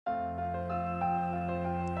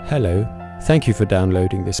Hello, thank you for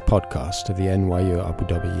downloading this podcast of the NYU Abu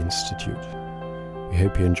Dhabi Institute. We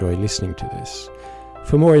hope you enjoy listening to this.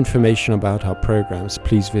 For more information about our programs,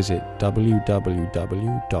 please visit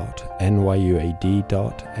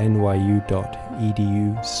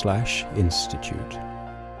www.nyu.nyu.edu/institute.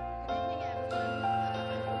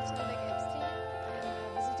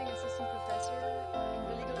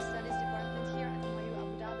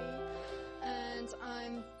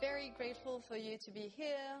 For you to be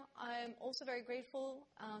here. I'm also very grateful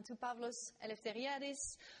to Pavlos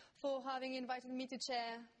Eleftheriadis for having invited me to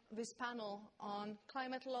chair this panel on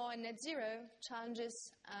climate law and net zero,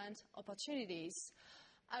 challenges and opportunities.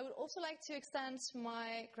 I would also like to extend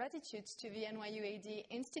my gratitude to the NYUAD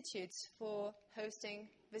Institute for hosting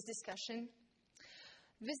this discussion.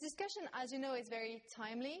 This discussion, as you know, is very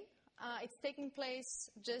timely. It's taking place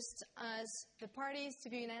just as the parties to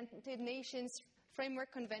the United Nations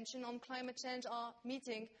Framework Convention on Climate Change are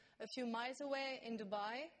meeting a few miles away in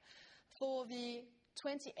Dubai for the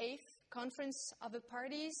 28th Conference of the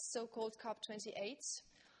Parties, so-called COP28.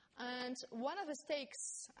 And one of the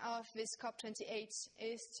stakes of this COP28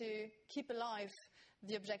 is to keep alive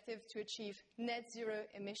the objective to achieve net zero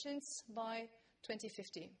emissions by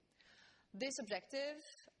 2050. This objective,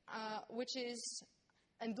 which is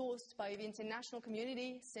endorsed by the international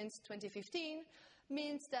community since 2015,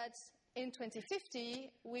 means that in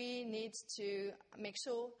 2050, we need to make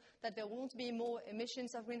sure that there won't be more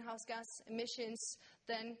emissions of greenhouse gas emissions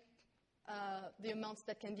than the amounts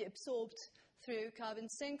that can be absorbed through carbon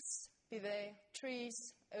sinks, be they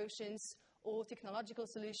trees, oceans, or technological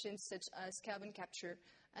solutions such as carbon capture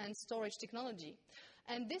and storage technology.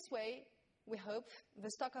 And this way, we hope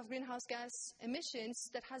the stock of greenhouse gas emissions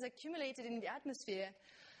that has accumulated in the atmosphere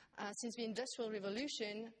since the Industrial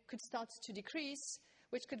Revolution could start to decrease,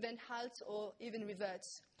 which could then halt or even revert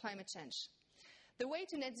climate change. The way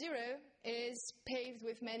to net zero is paved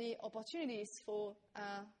with many opportunities for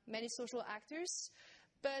many social actors,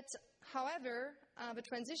 but however, the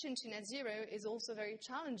transition to net zero is also very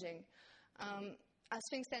challenging. As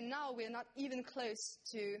things stand now, we are not even close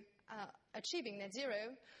to achieving net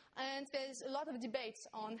zero, and there's a lot of debate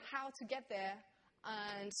on how to get there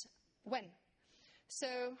and when.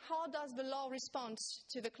 So how does the law respond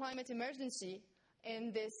to the climate emergency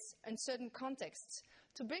in this uncertain context?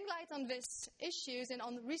 To bring light on these issues and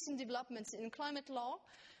on recent developments in climate law,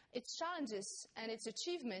 its challenges and its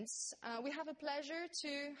achievements, we have a pleasure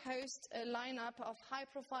to host a lineup of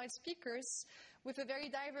high-profile speakers with a very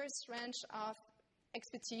diverse range of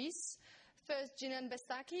expertise. First, Jinan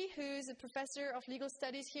Bastaki, who is a professor of legal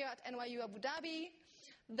studies here at NYU Abu Dhabi.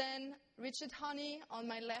 Then Richard Honey on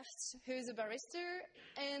my left, who is a barrister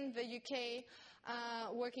in the UK,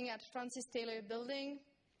 working at Francis Taylor Building.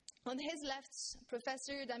 On his left,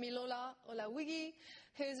 Professor Damilola Olawuyi,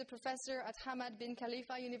 who is a professor at Hamad bin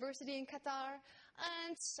Khalifa University in Qatar.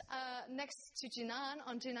 And next to Jinan,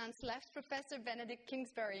 on Jinan's left, Professor Benedict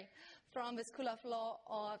Kingsbury from the School of Law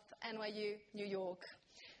of NYU, New York.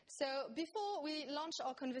 So before we launch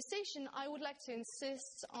our conversation, I would like to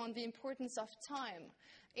insist on the importance of time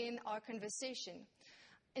in our conversation.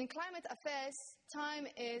 In climate affairs, time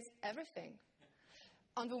is everything.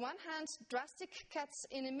 On the one hand, drastic cuts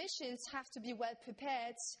in emissions have to be well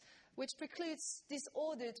prepared, which precludes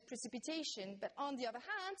disordered precipitation. But on the other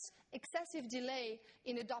hand, excessive delay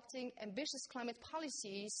in adopting ambitious climate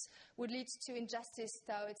policies would lead to injustice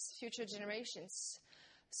towards future generations.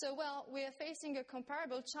 So, we are facing a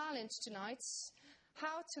comparable challenge tonight: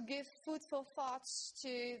 how to give food for thought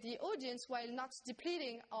to the audience while not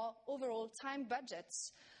depleting our overall time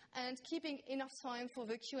budgets and keeping enough time for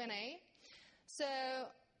the Q&A. So,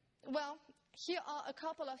 here are a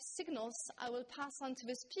couple of signals I will pass on to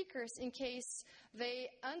the speakers in case they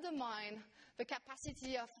undermine the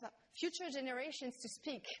capacity of future generations to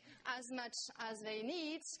speak as much as they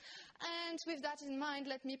need. And with that in mind,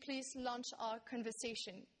 let me please launch our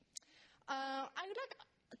conversation. I would like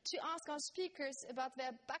to ask our speakers about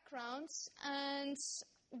their backgrounds and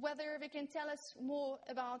whether they can tell us more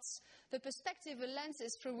about the perspective, the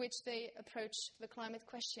lenses through which they approach the climate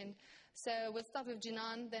question. So we'll start with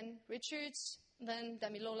Jinan, then Richard, then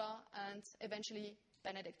Damilola, and eventually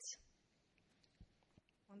Benedict.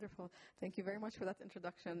 Wonderful. Thank you very much for that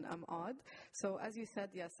introduction, Aude. So as you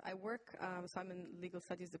said, yes, I work, so I'm in legal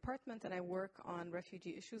studies department, and I work on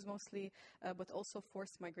refugee issues mostly, but also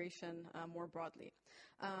forced migration more broadly.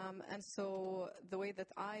 And so the way that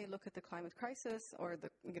I look at the climate crisis, or the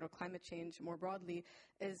climate change more broadly,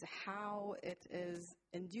 is how it is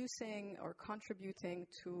inducing or contributing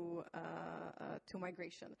to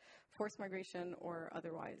migration, forced migration or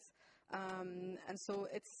otherwise. And so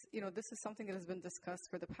it's, this is something that has been discussed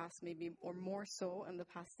for the past maybe, or more so in the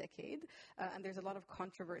past decade. And there's a lot of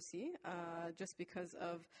controversy just because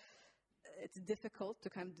of it's difficult to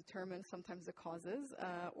kind of determine sometimes the causes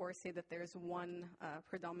or say that there's one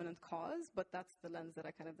predominant cause, but that's the lens that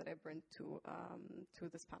I bring to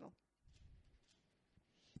this panel.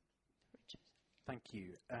 Thank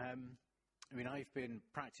you. I've been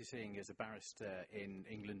practicing as a barrister in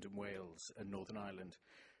England and Wales and Northern Ireland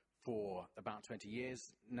for about 20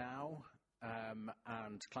 years now,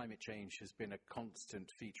 and climate change has been a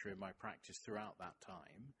constant feature in my practice throughout that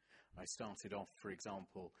time. I started off, for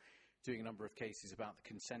example, doing a number of cases about the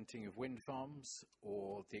consenting of wind farms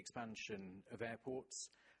or the expansion of airports,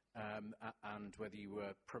 and whether you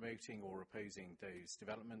were promoting or opposing those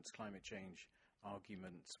developments. Climate change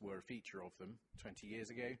arguments were a feature of them 20 years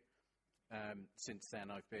ago. Since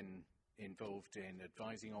then, I've been involved in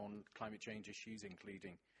advising on climate change issues,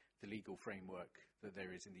 including the legal framework that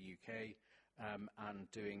there is in the UK, and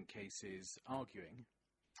doing cases arguing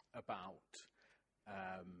about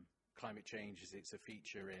climate change as it's a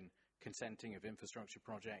feature in consenting of infrastructure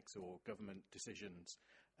projects or government decisions,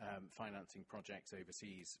 financing projects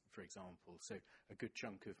overseas, for example. So a good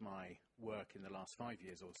chunk of my work in the last 5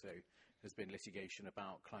 years or so has been litigation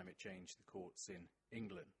about climate change, the courts in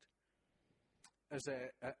England. As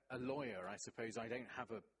a lawyer, I suppose I don't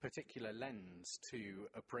have a particular lens to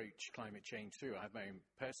approach climate change through. I have my own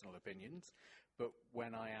personal opinions, but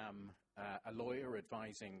when I am a lawyer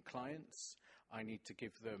advising clients, I need to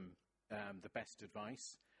give them the best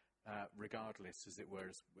advice, regardless, as it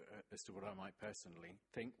were, as to what I might personally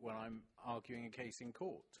think when I'm arguing a case in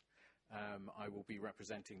court. I will be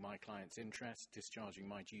representing my client's interest, discharging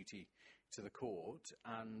my duty to the court,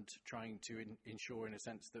 and trying to ensure, in a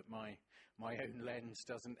sense, that my own lens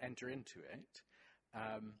doesn't enter into it.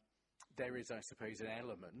 There is, I suppose, an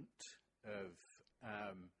element of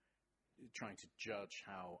trying to judge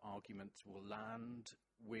how arguments will land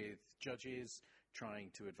with judges,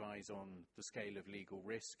 trying to advise on the scale of legal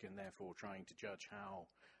risk, and therefore trying to judge how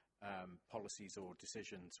policies or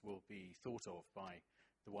decisions will be thought of by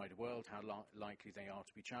the wider world, how likely they are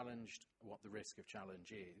to be challenged, what the risk of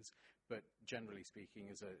challenge is. But generally speaking,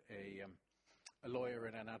 as a lawyer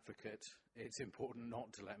and an advocate, it's important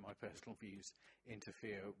not to let my personal views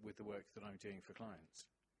interfere with the work that I'm doing for clients.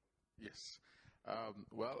 Yes.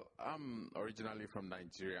 Well, I'm originally from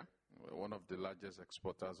Nigeria, one of the largest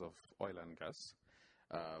exporters of oil and gas.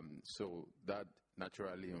 So that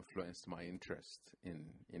naturally influenced my interest in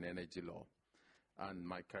energy law. And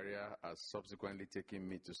my career has subsequently taken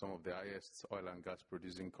me to some of the highest oil and gas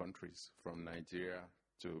producing countries, from Nigeria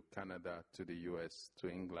to Canada to the US to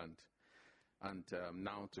England, and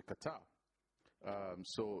now to Qatar.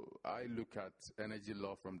 So I look at energy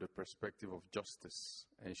law from the perspective of justice,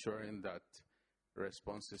 ensuring that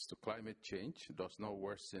responses to climate change does not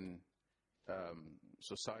worsen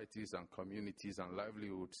societies and communities and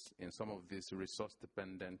livelihoods in some of these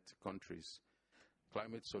resource-dependent countries.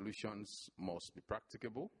 Climate solutions must be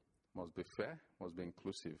practicable, must be fair, must be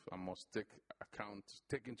inclusive, and must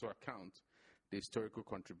take into account the historical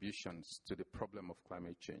contributions to the problem of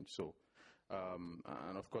climate change. So,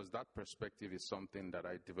 and of course, that perspective is something that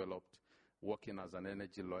I developed working as an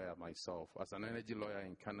energy lawyer myself. As an energy lawyer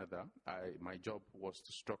in Canada, my job was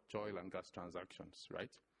to structure oil and gas transactions,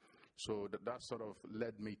 right? So that sort of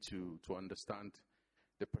led me to understand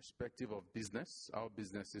the perspective of business, how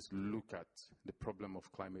businesses look at the problem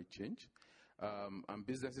of climate change. And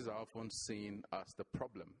businesses are often seen as the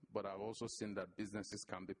problem, but I've also seen that businesses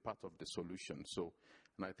can be part of the solution. So,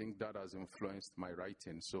 and I think that has influenced my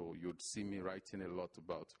writing. So you'd see me writing a lot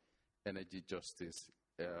about energy justice,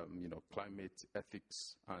 climate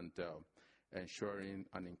ethics, and ensuring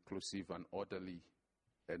an inclusive and orderly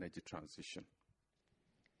energy transition.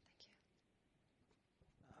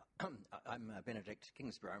 I'm Benedict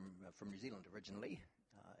Kingsbury. I'm from New Zealand originally,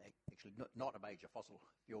 actually not a major fossil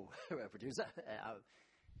fuel producer,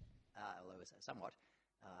 although somewhat.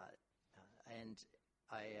 And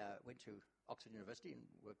I went to Oxford University and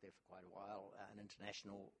worked there for quite a while in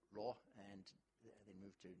international law, and then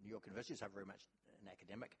moved to New York University, so I'm very much an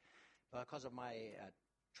academic. Because of my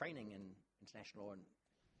training in international law and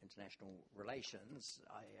international relations,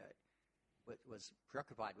 I was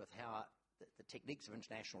preoccupied with how the techniques of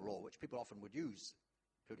international law, which people often would use,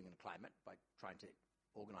 including in climate, by trying to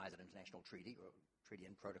organize an international treaty or treaty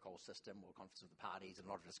and protocol system or conference of the parties, and a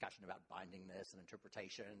lot of discussion about bindingness and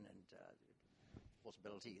interpretation and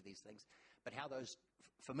enforceability of these things, but how those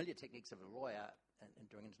familiar techniques of a lawyer in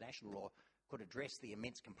doing international law could address the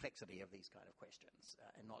immense complexity of these kind of questions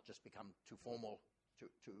and not just become too formal, too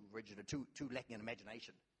rigid, or too lacking in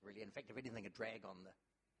imagination really. In fact, if anything, a drag on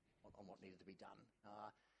what needed to be done.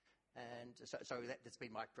 And so that's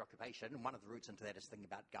been my preoccupation. And one of the routes into that is thinking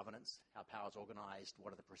about governance, how power is organised,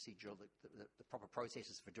 what are the procedural, the proper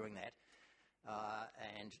processes for doing that,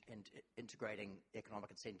 and integrating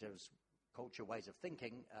economic incentives, culture, ways of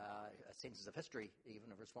thinking, senses of history,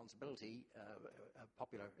 even of responsibility,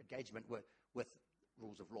 popular engagement with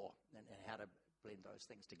rules of law, and how to blend those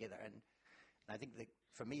things together. And I think that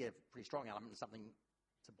for me, a pretty strong element, something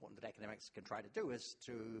that's important that academics can try to do, is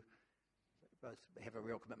to both have a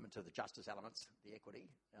real commitment to the justice elements, the equity,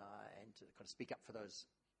 and to kind of speak up for those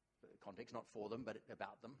contexts, not for them, but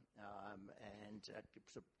about them, and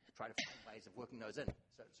sort of try to find ways of working those in.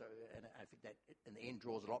 So, and I think that in the end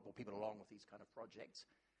draws a lot more people along with these kind of projects.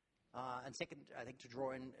 And second, I think to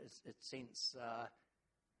draw in, it seems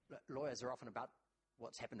lawyers are often about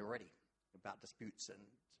what's happened already, about disputes and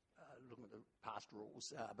looking at the past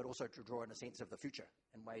rules, but also to draw in a sense of the future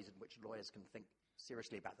and ways in which lawyers can think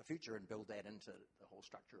seriously about the future and build that into the whole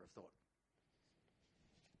structure of thought.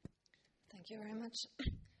 Thank you very much.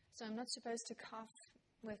 So I'm not supposed to cough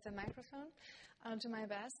with the microphone. I'll do my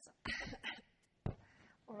best.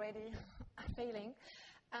 Already failing.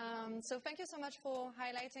 So thank you so much for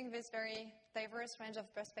highlighting this very diverse range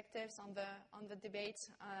of perspectives on the debate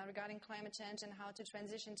regarding climate change and how to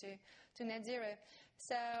transition to net zero.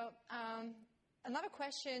 So another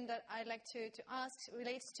question that I'd like to ask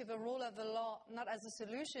relates to the role of the law, not as a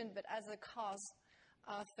solution, but as a cause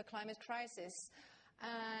of the climate crisis.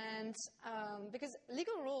 And because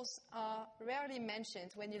legal rules are rarely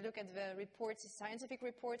mentioned when you look at the reports, scientific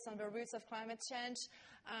reports on the roots of climate change,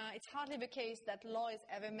 it's hardly the case that law is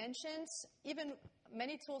ever mentioned. Even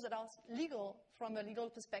many tools that are legal from a legal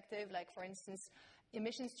perspective, like for instance,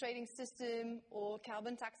 emissions trading system or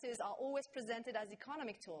carbon taxes, are always presented as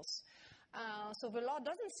economic tools. So the law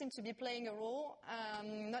doesn't seem to be playing a role,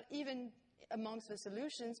 not even amongst the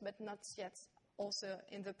solutions, but not yet also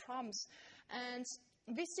in the problems. And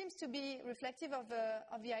this seems to be reflective of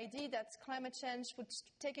the idea that climate change would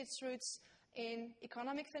take its roots in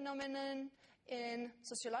economic phenomenon, in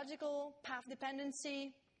sociological path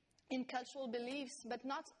dependency, in cultural beliefs, but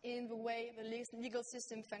not in the way the legal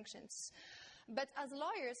system functions. But as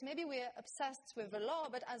lawyers, maybe we're obsessed with the law,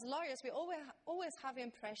 but as lawyers, we always have the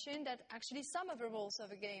impression that actually some of the rules of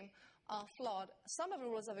the game are flawed. Some of the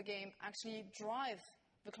rules of the game actually drive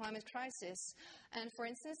the climate crisis. And for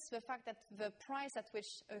instance, the fact that the price at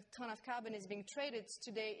which a ton of carbon is being traded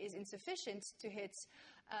today is insufficient to hit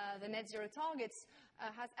the net zero targets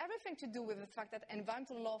has everything to do with the fact that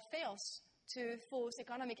environmental law fails to force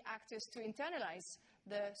economic actors to internalize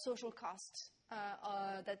the social cost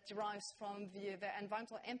that derives from the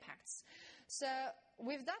environmental impacts. So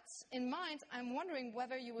with that in mind, I'm wondering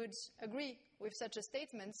whether you would agree with such a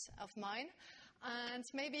statement of mine. And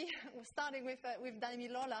maybe starting with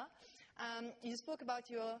Damilola, you spoke about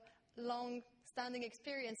your long-standing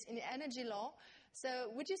experience in energy law. So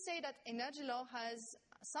would you say that energy law has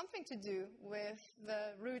something to do with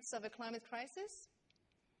the roots of the climate crisis?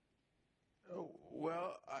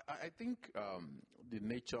 Well, I think the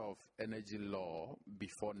nature of energy law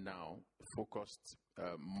before now focused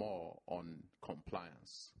more on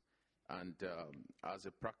compliance. And as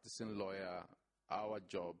a practicing lawyer, our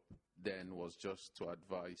job then was just to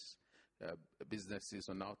advise businesses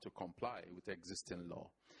on how to comply with existing law.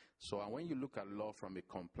 So when you look at law from a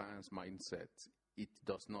compliance mindset, it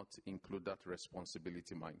does not include that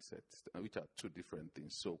responsibility mindset, which are two different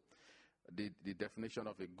things. So the definition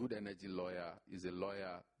of a good energy lawyer is a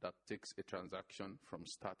lawyer that takes a transaction from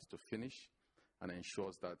start to finish and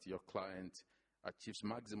ensures that your client achieves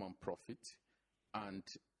maximum profit and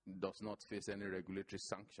does not face any regulatory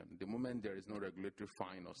sanction. The moment there is no regulatory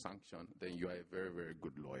fine or sanction, then you are a very, very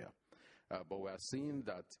good lawyer. But we are seeing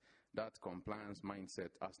that compliance mindset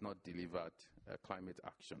has not delivered climate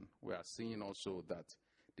action. We are seeing also that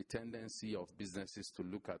the tendency of businesses to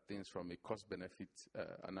look at things from a cost-benefit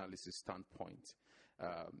analysis standpoint,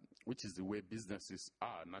 which is the way businesses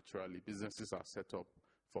are naturally. Businesses are set up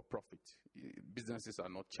for profit. Businesses are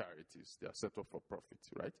not charities. They are set up for profit,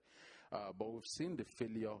 right? But we've seen the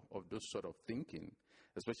failure of those sort of thinking,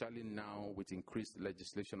 especially now with increased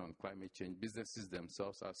legislation on climate change. Businesses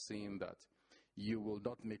themselves are seeing that you will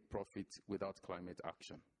not make profit without climate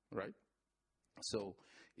action, right? So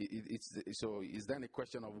it's then a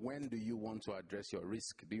question of when do you want to address your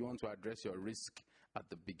risk? Do you want to address your risk at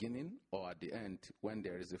the beginning or at the end when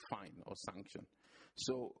there is a fine or sanction?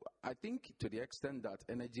 So I think to the extent that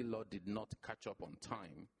energy law did not catch up on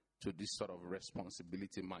time to this sort of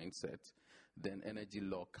responsibility mindset, then energy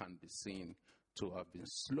law can be seen to have been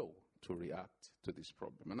slow to react to this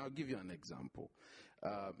problem. And I'll give you an example.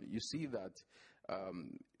 You see that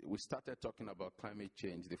we started talking about climate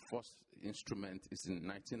change. The first instrument is in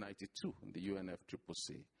 1992 in the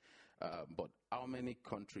UNFCCC. But how many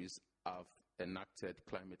countries have enacted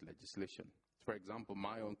climate legislation? For example,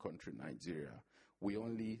 my own country, Nigeria, we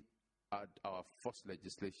only had our first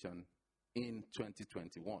legislation in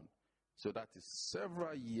 2021. So that is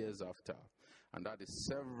several years after, and that is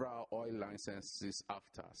several oil licenses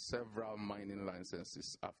after, several mining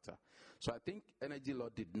licenses after. So I think energy law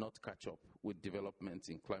did not catch up with developments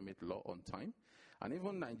in climate law on time. And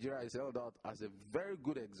even Nigeria is held out as a very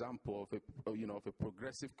good example of a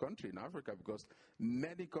progressive country in Africa, because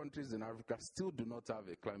many countries in Africa still do not have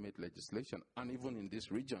a climate legislation, and even in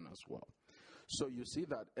this region as well. So you see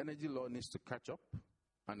that energy law needs to catch up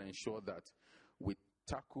and ensure that we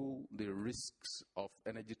tackle the risks of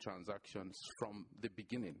energy transactions from the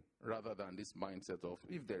beginning, rather than this mindset of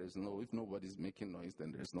if nobody's making noise,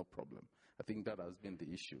 then there's no problem. I think that has been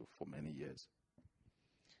the issue for many years.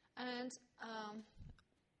 And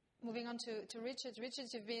moving on to Richard.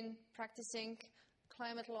 Richard, you've been practicing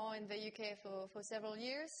climate law in the UK for several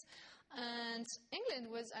years. And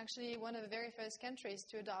England was actually one of the very first countries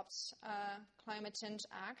to adopt Climate Change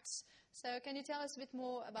Act. So can you tell us a bit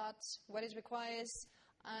more about what it requires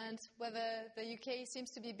and whether the UK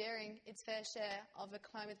seems to be bearing its fair share of the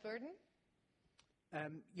climate burden?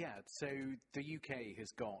 So the UK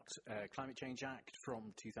has got a Climate Change Act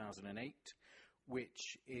from 2008,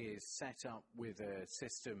 which is set up with a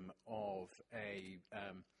system of a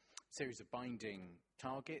series of binding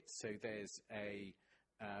targets. So there's a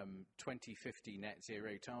 2050 net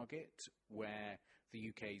zero target where the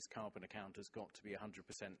UK's carbon account has got to be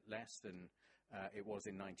 100% less than it was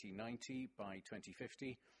in 1990 by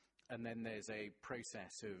 2050. And then there's a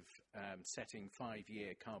process of setting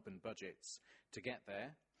 5-year carbon budgets to get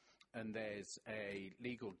there. And there's a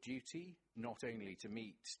legal duty not only to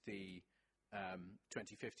meet the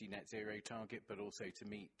 2050 net zero target, but also to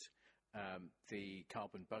meet the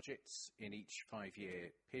carbon budgets in each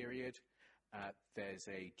 5-year period. There's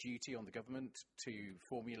a duty on the government to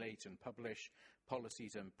formulate and publish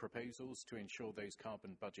policies and proposals to ensure those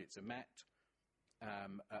carbon budgets are met.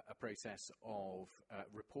 A process of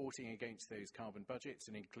reporting against those carbon budgets,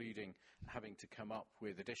 and including having to come up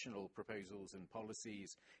with additional proposals and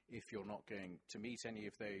policies if you're not going to meet any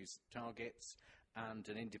of those targets, and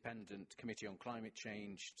an independent committee on climate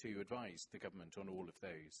change to advise the government on all of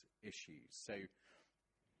those issues. So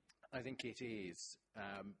I think it is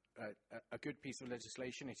a good piece of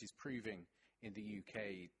legislation. It is proving in the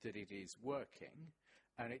UK that it is working,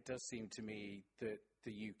 and it does seem to me that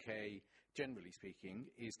the UK, generally speaking,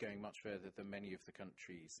 is going much further than many of the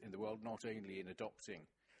countries in the world, not only in adopting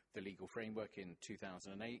the legal framework in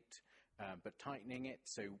 2008, but tightening it.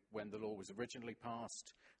 So when the law was originally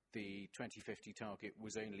passed, the 2050 target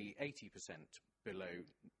was only 80% below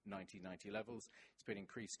 1990 levels. It's been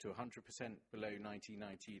increased to 100% below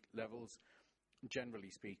 1990 levels.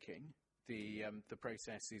 Generally speaking, the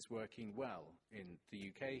process is working well in the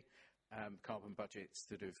UK. Carbon budgets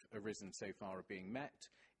that have arisen so far are being met.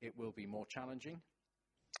 It will be more challenging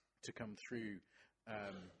to come through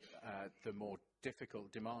the more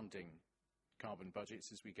difficult, demanding carbon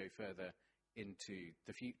budgets as we go further into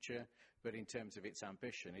the future. But in terms of its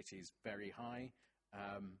ambition, it is very high.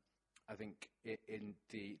 I think in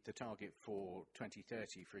the target for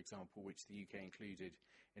 2030, for example, which the UK included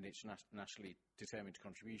in its nationally determined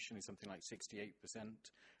contribution, is something like 68%,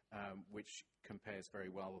 which compares very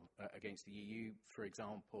well against the EU, for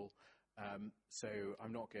example. So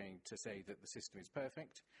I'm not going to say that the system is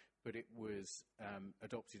perfect, but it was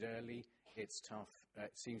adopted early. It's tough.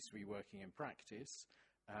 It seems to be working in practice,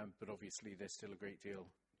 but obviously there's still a great deal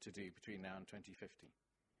to do between now and 2050.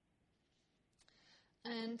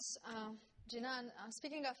 And Jinan,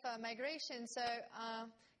 speaking of migration, so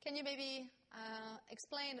can you maybe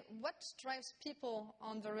explain what drives people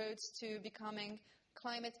on the road to becoming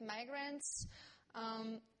climate migrants?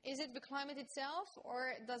 Is it the climate itself,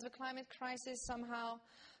 or does the climate crisis somehow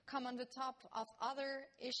come on the top of other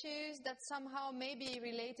issues that somehow may be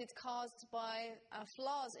related, caused by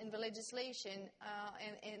flaws in the legislation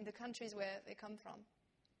in the countries where they come from?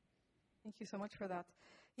 Thank you so much for that.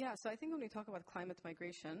 Yeah, so I think when we talk about climate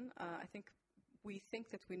migration, I think we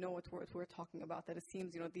think that we know what we're talking about, that it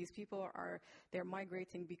seems, these people they're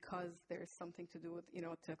migrating because there's something to do with,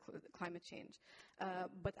 to climate change.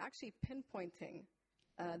 But actually pinpointing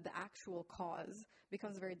the actual cause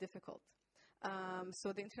becomes very difficult.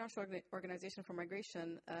 So the International Organization for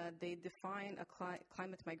Migration, they define a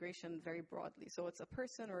climate migration very broadly. So it's a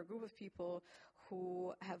person or a group of people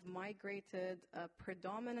who have migrated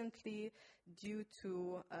predominantly due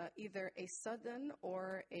to either a sudden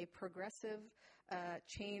or a progressive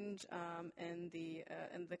change in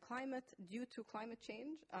the climate due to climate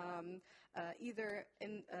change, either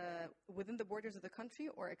within the borders of the country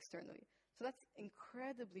or externally. So that's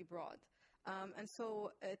incredibly broad. And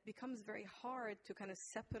so it becomes very hard to kind of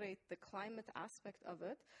separate the climate aspect of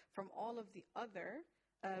it from all of the other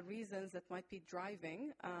reasons that might be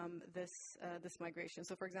driving this migration.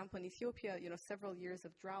 So, for example, in Ethiopia, several years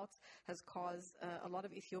of droughts has caused a lot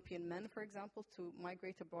of Ethiopian men, for example, to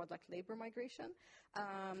migrate abroad, like labor migration.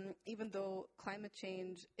 Even though climate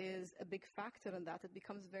change is a big factor in that, it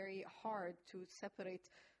becomes very hard to separate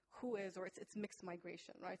who is, or it's mixed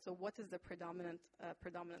migration, right? So what is the predominant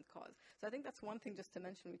cause? So I think that's one thing just to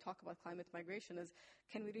mention when we talk about climate migration is,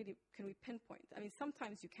 can we pinpoint? I mean,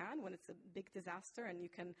 sometimes you can when it's a big disaster and you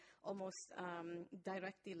can almost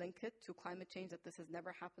directly link it to climate change, that this has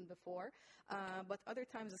never happened before. But other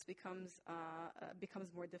times this becomes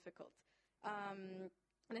more difficult.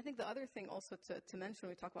 And I think the other thing also to mention when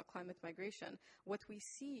we talk about climate migration, what we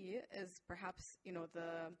see is perhaps,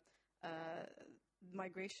 the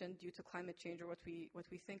migration due to climate change, or what we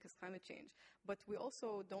think is climate change. But we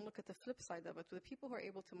also don't look at the flip side of it. The people who are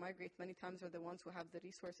able to migrate many times are the ones who have the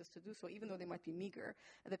resources to do so, even though they might be meager.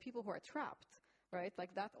 And the people who are trapped, right,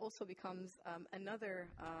 like that also becomes another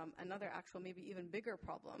actual, maybe even bigger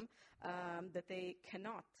problem, that they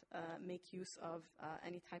cannot make use of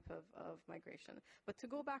any type of migration. But to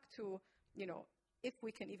go back to, if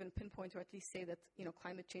we can even pinpoint or at least say that,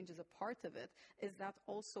 climate change is a part of it, is that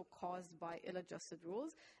also caused by ill-adjusted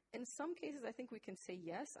rules? In some cases, I think we can say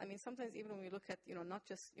yes. I mean, sometimes even when we look at, not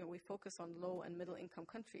just, we focus on low and middle income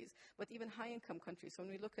countries, but even high income countries. So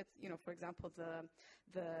when we look at, for example,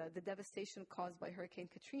 the devastation caused by Hurricane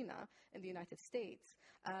Katrina in the United States,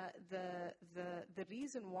 the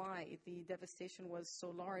reason why the devastation was so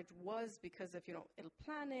large was because of, ill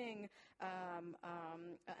planning,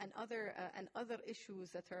 and other issues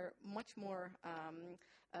that are much more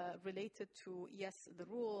related to, yes, the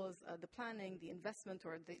rules, the planning, the investment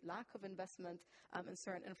or the lack of investment in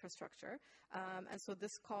certain infrastructure. And so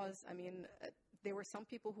this caused, there were some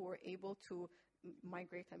people who were able to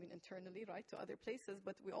migrate, internally, right, to other places,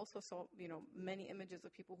 but we also saw, many images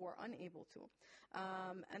of people who are unable to.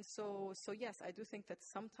 And so yes, I do think that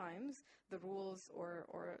sometimes the rules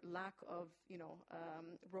or lack of,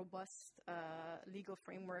 robust legal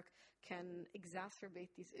framework can exacerbate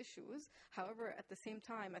these issues. However, at the same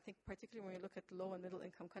time, I think particularly when you look at low and middle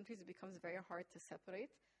income countries, it becomes very hard to separate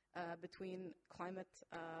between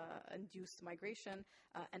climate-induced migration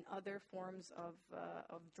and other forms of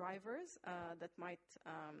drivers that might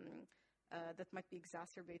be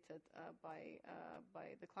exacerbated by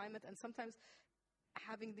the climate. And sometimes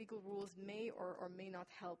having legal rules may or may not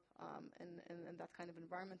help in that kind of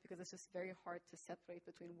environment, because it's just very hard to separate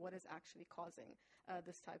between what is actually causing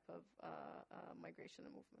this type of migration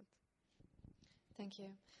and movement. Thank you.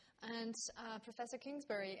 And Professor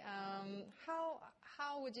Kingsbury,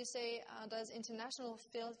 how would you say does international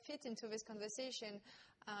fit into this conversation?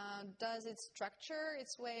 Does its structure,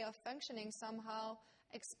 its way of functioning somehow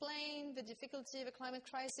explain the difficulty of a climate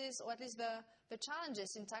crisis, or at least the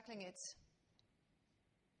challenges in tackling it?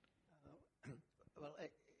 Well,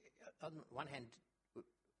 on one hand,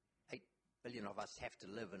 8 billion of us have to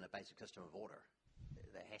live in a basic system of order.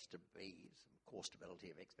 There has to be some core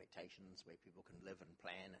stability of expectations where people can live and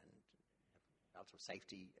plan and have relative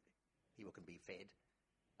safety, people can be fed.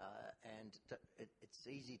 And it's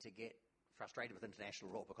easy to get frustrated with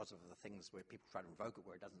international law because of the things where people try to invoke it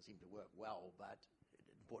where it doesn't seem to work well, but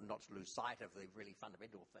it's important not to lose sight of the really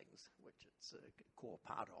fundamental things, which it's a core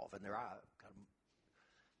part of. And there are kind of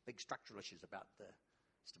big structural issues about the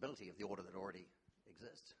stability of the order that already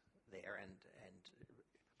exists there, and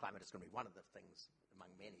climate is going to be one of the things among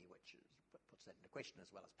many which puts that into question, as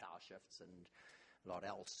well as power shifts and a lot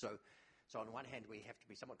else. So on one hand, we have to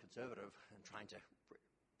be somewhat conservative in trying to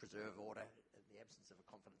preserve order in the absence of a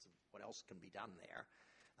confidence of what else can be done there.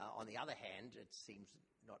 On the other hand, it seems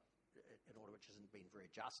not an order which hasn't been very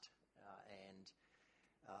just, and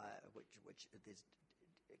which there's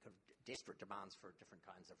kind of desperate demands for different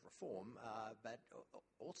kinds of reform, but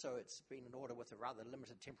also it's been an order with a rather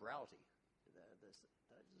limited temporality. There's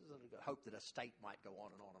a hope that a state might go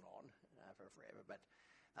on and on and on for forever, but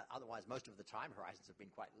otherwise most of the time horizons have been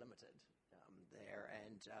quite limited there,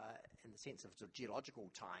 and in the sense of geological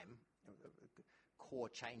time, core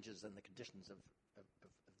changes in the conditions of the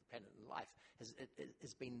planet and life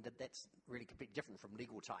has been that's really completely different from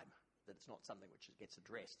legal time, that it's not something which gets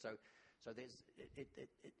addressed. So So there's,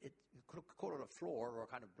 you could call it a flaw or a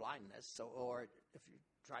kind of blindness, or if you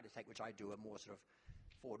try to take, which I do, a more sort of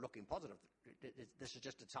forward-looking positive, this is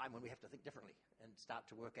just a time when we have to think differently and start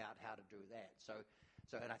to work out how to do that.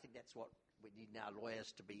 And I think that's what we need now,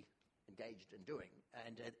 lawyers to be engaged in doing.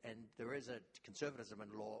 And there is a conservatism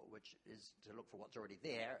in law which is to look for what's already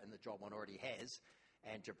there and the job one already has,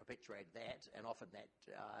 and to perpetuate that, and often that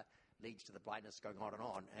leads to the blindness going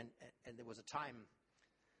on. And there was a time,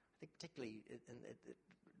 I think particularly in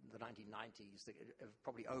the 1990s,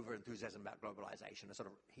 probably over-enthusiasm about globalization, a sort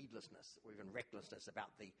of heedlessness or even recklessness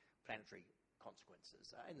about the planetary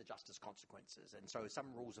consequences and the justice consequences. And so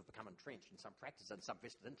some rules have become entrenched in some practice and some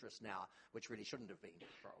vested interests now, which really shouldn't have been,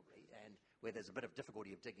 probably, and where there's a bit of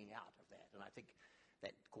difficulty of digging out of that. And I think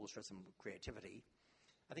that calls for some creativity.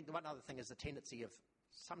 I think the one other thing is the tendency of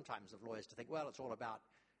sometimes of lawyers to think, well, it's all about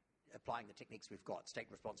applying the techniques we've got,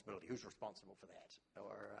 state responsibility, who's responsible for that,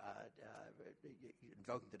 or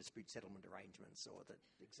invoking the dispute settlement arrangements or the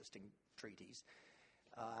existing treaties,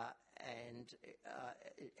 and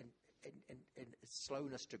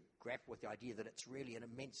slowness to grapple with the idea that it's really an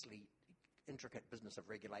immensely intricate business of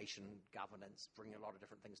regulation, governance, bringing a lot of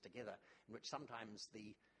different things together, in which sometimes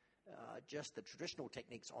just the traditional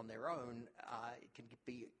techniques on their own can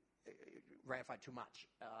be ratified too much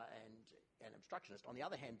and obstructionist. On the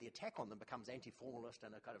other hand, the attack on them becomes anti-formalist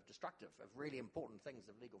and a kind of destructive of really important things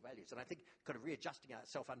of legal values. And I think kind of readjusting our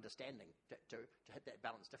self-understanding to hit that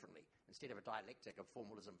balance differently, instead of a dialectic of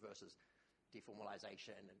formalism versus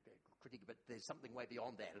deformalization and critique. But there's something way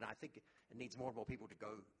beyond that, and I think it needs more and more people to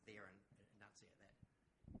go there and enunciate that.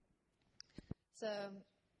 So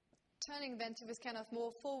turning then to this kind of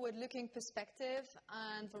more forward-looking perspective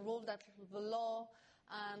and the role that the law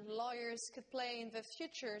and lawyers could play in the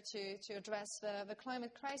future to address the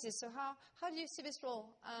climate crisis. So how do you see this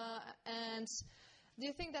role? And do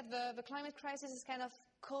you think that the climate crisis is kind of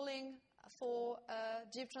calling for a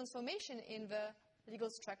deep transformation in the legal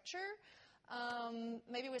structure?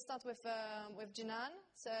 Maybe we'll start with Jinan.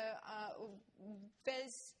 So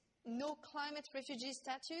there's no climate refugee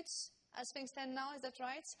statutes as things stand now, is that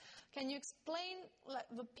right? Can you explain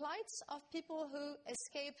the plight of people who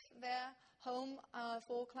escape their home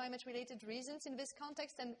for climate-related reasons in this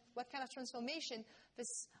context, and what kind of transformation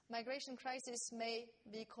this migration crisis may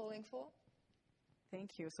be calling for?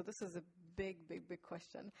 Thank you. So this is a big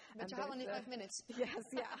question. But you have only 5 minutes. Yes,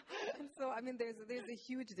 yeah. So, I mean, there's a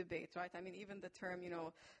huge debate, right? I mean, even the term,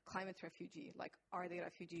 climate refugee, like, are they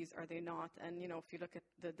refugees, are they not? And, if you look at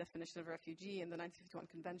the definition of refugee in the 1951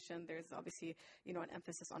 Convention, there's obviously, an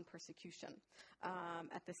emphasis on persecution.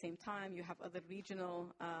 At the same time, you have other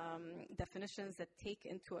regional definitions that take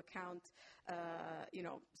into account,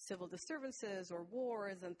 civil disturbances or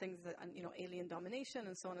wars and things that, alien domination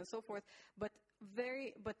and so on and so forth. But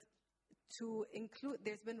to include,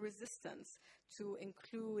 there's been resistance to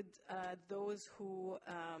include those who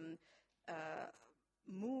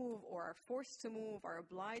move or are forced to move, are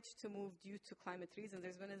obliged to move due to climate reasons.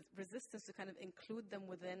 There's been a resistance to kind of include them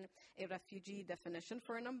within a refugee definition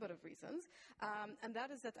for a number of reasons. And that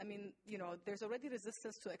is that, there's already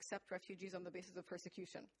resistance to accept refugees on the basis of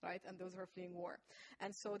persecution, right? And those who are fleeing war.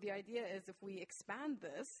 And so the idea is if we expand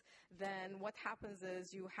this, then what happens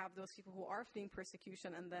is you have those people who are fleeing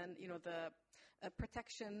persecution, and then, the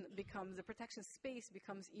protection space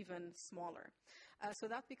becomes even smaller. So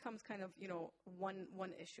that becomes kind of,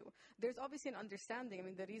 one issue. There's obviously an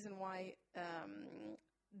understanding. The reason why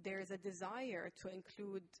there's a desire to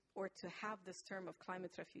include or to have this term of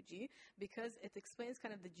climate refugee, because it explains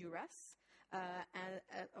kind of the duress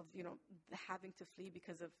of having to flee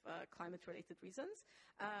because of climate-related reasons,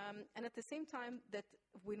 and at the same time that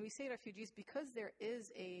when we say refugees, because there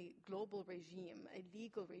is a global regime, a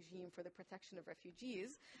legal regime for the protection of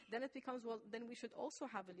refugees, then it becomes, well, then we should also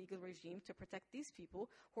have a legal regime to protect these people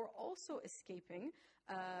who are also escaping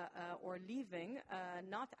or leaving,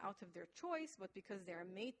 not out of their choice, but because they are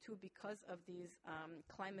made to because of these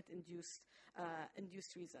climate-induced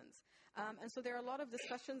reasons. And so there are a lot of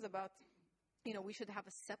discussions about we should have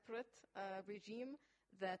a separate regime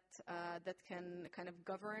that can kind of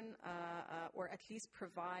govern or at least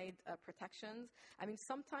provide protections.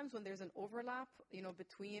 Sometimes when there's an overlap,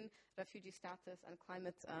 between refugee status and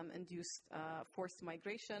climate-induced forced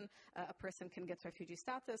migration, a person can get refugee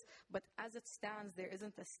status. But as it stands, there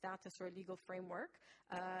isn't a status or a legal framework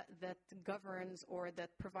that governs or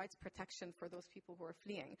that provides protection for those people who are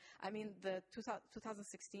fleeing. The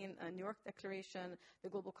 2016 New York Declaration, the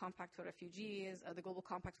Global Compact for Refugees, the Global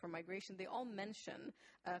Compact for Migration, they all mention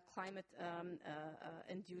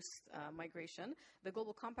climate-induced migration. The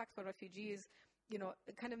Global Compact for Refugees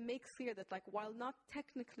kind of make clear that, like, while not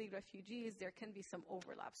technically refugees, there can be some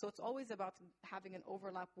overlap. So it's always about having an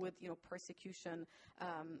overlap with, persecution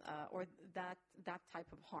or that type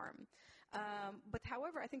of harm. But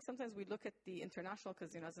however, I think sometimes we look at the international,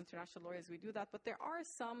 because, as international lawyers we do that, but there are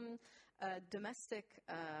some domestic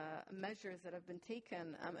measures that have been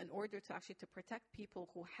taken in order to actually to protect people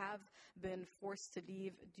who have been forced to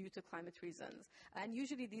leave due to climate reasons. And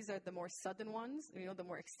usually these are the more sudden ones, the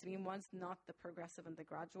more extreme ones, not the progressive and the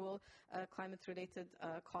gradual climate-related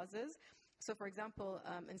causes. So, for example,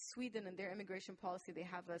 in Sweden, in their immigration policy, they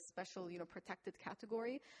have a special, protected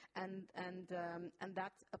category, and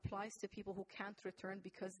that applies to people who can't return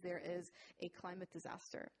because there is a climate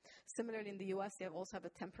disaster. Similarly, in the U.S., they also have a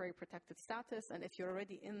temporary protected status, and if you're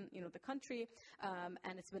already in, the country,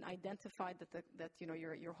 and it's been identified that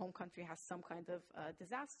your home country has some kind of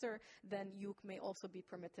disaster, then you may also be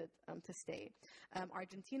permitted to stay.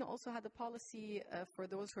 Argentina also had a policy for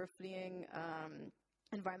those who are fleeing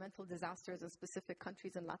environmental disasters in specific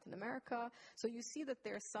countries in Latin America. So you see that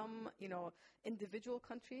there are some, individual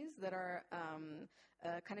countries that are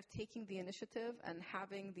kind of taking the initiative and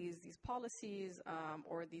having these policies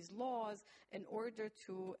or these laws in order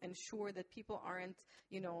to ensure that people aren't,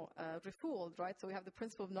 refouled, right? So we have the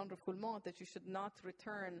principle of non-refoulement, that you should not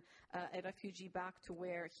return a refugee back to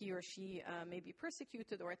where he or she may be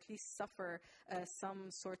persecuted or at least suffer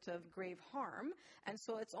some sort of grave harm. And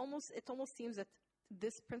so it almost seems that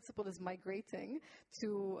this principle is migrating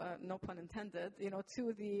to, no pun intended,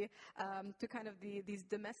 to the to kind of these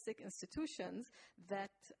domestic institutions that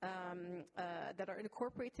are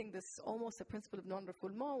incorporating this almost a principle of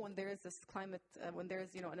non-refoulement when there is this climate, when there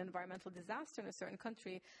is an environmental disaster in a certain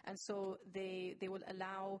country, and so they will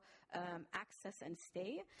allow access and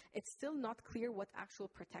stay. It's still not clear what actual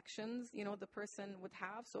protections the person would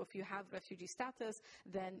have. So if you have refugee status,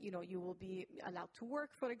 then you will be allowed to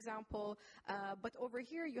work, for example, but over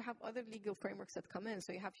here, you have other legal frameworks that come in.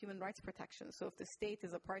 So you have human rights protection. So if the state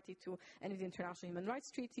is a party to any of the international human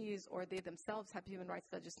rights treaties, or they themselves have human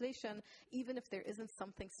rights legislation, even if there isn't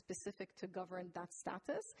something specific to govern that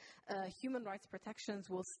status, human rights protections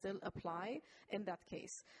will still apply in that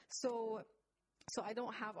case. So I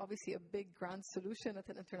don't have, obviously, a big grand solution at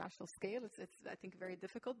an international scale. It's I think, very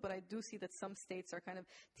difficult, but I do see that some states are kind of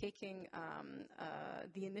taking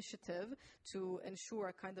the initiative to ensure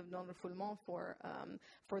a kind of non-refoulement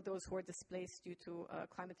for those who are displaced due to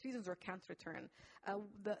climate reasons or can't return.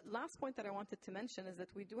 The last point that I wanted to mention is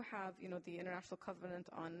that we do have, the International Covenant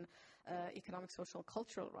on Economic, Social, and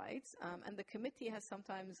Cultural Rights, and the committee has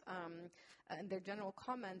sometimes, in their general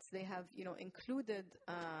comments, they have, included,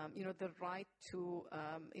 the right to,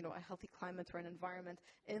 a healthy climate or an environment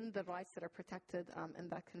in the rights that are protected in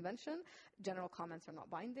that convention. General comments are not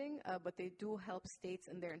binding, but they do help states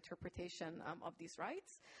in their interpretation of these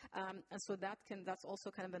rights. And so that's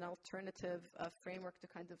also kind of an alternative framework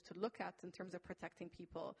to look at in terms of protecting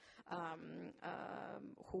people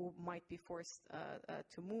who might be forced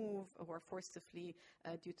to move, who are forced to flee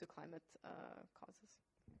due to climate causes.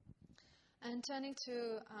 And turning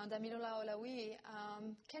to Damilola Olawuyi,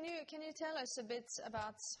 can you tell us a bit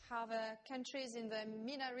about how the countries in the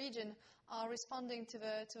MENA region are responding to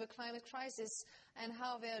the climate crisis, and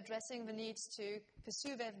how they're addressing the needs to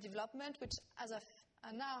pursue their development, which as of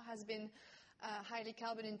now has been highly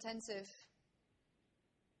carbon intensive?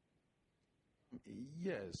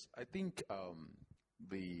 Yes, I think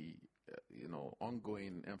the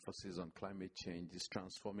ongoing emphasis on climate change is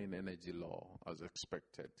transforming energy law as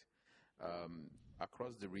expected.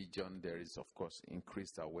 Across the region, there is, of course,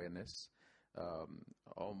 increased awareness.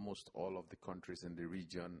 Almost all of the countries in the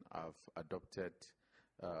region have adopted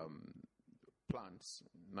plans,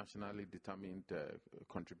 nationally determined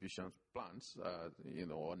contribution plans,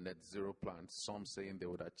 or net zero plans, some saying they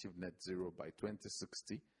would achieve net zero by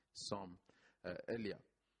 2060, some earlier.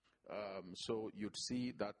 So you'd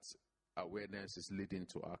see that awareness is leading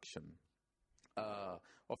to action.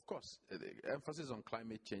 Of course, the emphasis on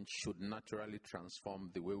climate change should naturally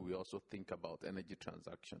transform the way we also think about energy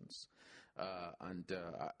transactions. And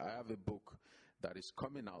I have a book that is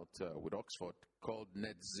coming out with Oxford called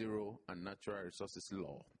Net Zero and Natural Resources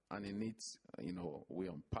Law. And in it, we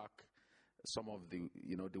unpack some of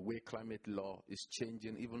the way climate law is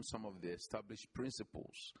changing even some of the established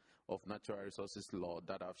principles of natural resources law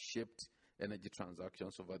that have shaped energy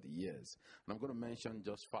transactions over the years. And I'm going to mention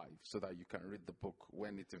just 5 so that you can read the book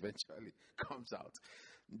when it eventually comes out.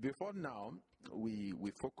 Before now, we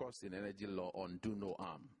focused in energy law on do no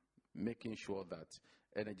harm, making sure that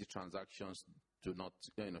energy transactions should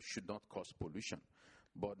not cause pollution.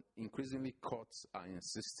 But increasingly, courts are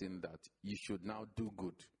insisting that you should now do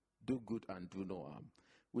good do good and do no harm,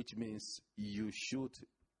 which means you should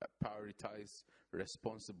prioritize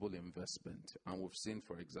responsible investment. And we've seen,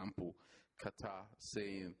 for example, Qatar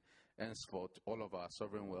saying, henceforth, all of our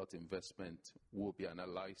sovereign wealth investment will be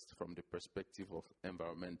analyzed from the perspective of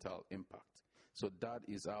environmental impact. So that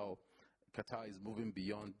is how Qatar is moving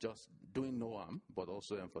beyond just doing no harm, but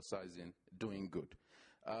also emphasizing doing good.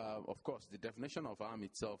 Of course, the definition of harm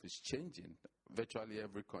itself is changing. Virtually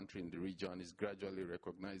every country in the region is gradually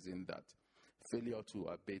recognizing that failure to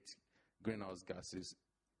abate greenhouse gases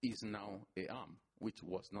is now a harm, which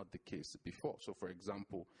was not the case before. So, for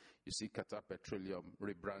example, you see Qatar Petroleum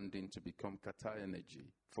rebranding to become Qatar Energy,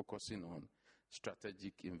 focusing on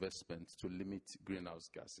strategic investments to limit greenhouse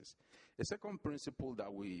gases. A second principle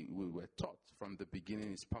that we were taught from the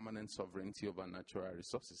beginning is permanent sovereignty over natural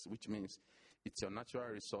resources, which means it's your natural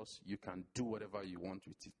resource, you can do whatever you want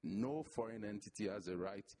with it. No foreign entity has a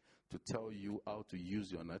right to tell you how to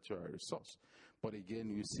use your natural resource. But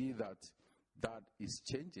again, you see that is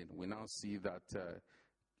changing. We now see that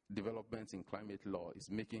developments in climate law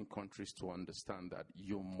is making countries to understand that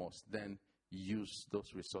you must then use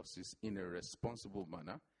those resources in a responsible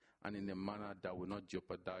manner and in a manner that will not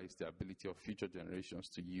jeopardize the ability of future generations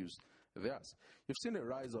to use theirs. You've seen a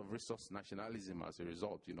rise of resource nationalism as a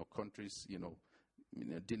result. Countries,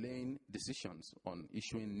 delaying decisions on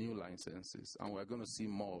issuing new licenses, and we're going to see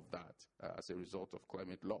more of that as a result of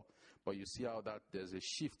climate law. But you see how that there's a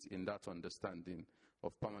shift in that understanding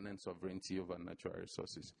of permanent sovereignty over natural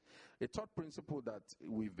resources. A third principle that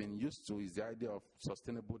we've been used to is the idea of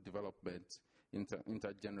sustainable development,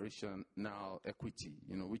 intergenerational equity,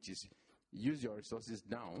 which is use your resources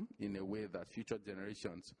down in a way that future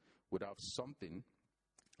generations would have something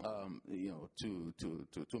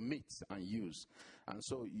to meet and use. And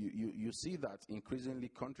so you see that increasingly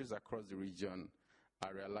countries across the region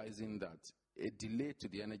are realizing that a delay to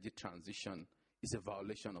the energy transition is a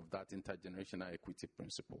violation of that intergenerational equity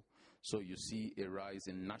principle. So you see a rise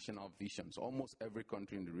in national visions. Almost every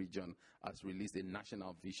country in the region has released a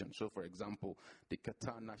national vision. So, for example, the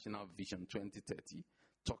Qatar National Vision 2030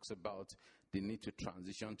 talks about the need to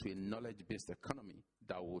transition to a knowledge-based economy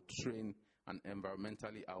that will train an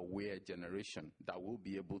environmentally aware generation that will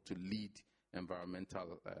be able to lead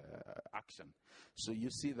environmental action. So you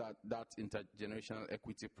see that intergenerational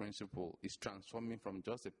equity principle is transforming from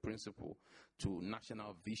just a principle to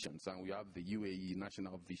national visions. And we have the UAE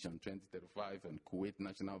National Vision 2035 and Kuwait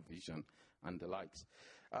National Vision and the likes.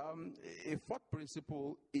 A fourth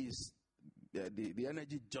principle is the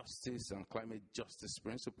energy justice and climate justice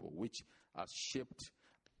principle, which has shaped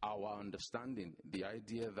our understanding. The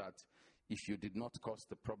idea that if you did not cause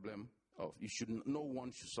the problem, no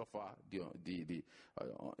one should suffer the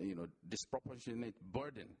disproportionate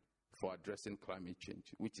burden for addressing climate change,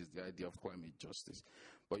 which is the idea of climate justice.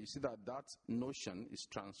 But you see that notion is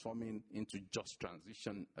transforming into just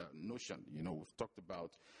transition notion. We've talked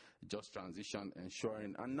about just transition,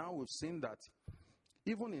 ensuring, and now we've seen that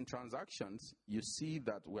even in transactions, you see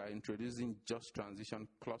that we are introducing just transition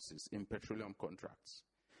clauses in petroleum contracts,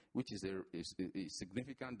 which is a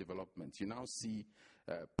significant development. You now see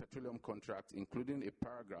petroleum contracts, including a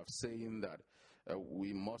paragraph saying that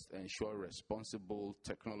we must ensure responsible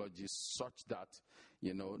technologies such that,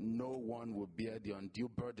 no one will bear the undue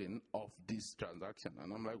burden of this transaction.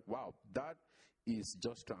 And I'm like, wow, that is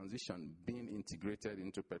just transition being integrated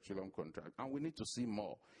into petroleum contract. And we need to see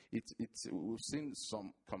more. We've seen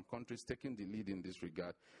some countries taking the lead in this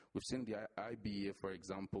regard. We've seen the IBA, for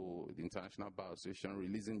example, the International Bar Association,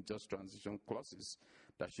 releasing just transition clauses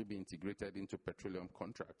that should be integrated into petroleum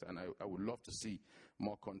contract. And I would love to see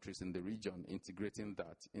more countries in the region integrating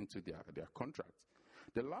that into their contract.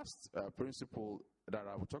 The last principle that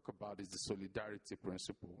I will talk about is the solidarity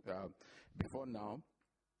principle. Before now,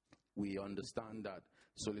 we understand that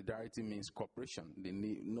solidarity means cooperation.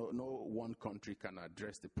 No one country can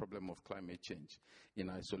address the problem of climate change in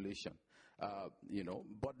isolation.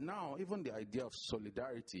 But now, even the idea of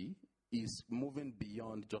solidarity is moving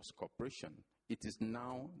beyond just cooperation. It is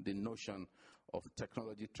now the notion of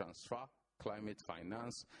technology transfer, climate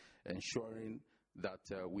finance, ensuring that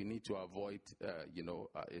we need to avoid,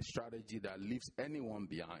 a strategy that leaves anyone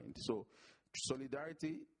behind. So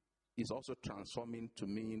solidarity is also transforming to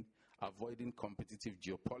mean avoiding competitive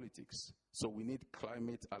geopolitics. So we need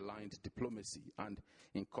climate-aligned diplomacy. And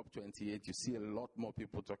in COP28, you see a lot more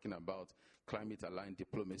people talking about climate-aligned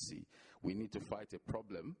diplomacy. We need to fight a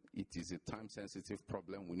problem. It is a time-sensitive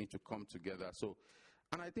problem. We need to come together.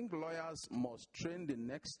 And I think lawyers must train the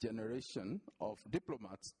next generation of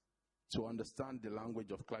diplomats to understand the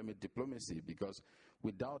language of climate diplomacy, because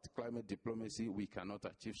without climate diplomacy, we cannot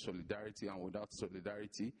achieve solidarity, and without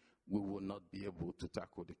solidarity, we will not be able to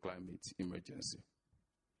tackle the climate emergency.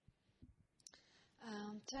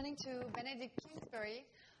 Turning to Benedict Kingsbury,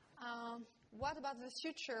 what about the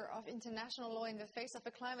future of international law in the face of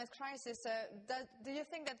a climate crisis? Do you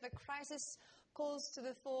think that the crisis calls to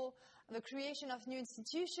the fore the creation of new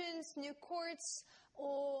institutions, new courts,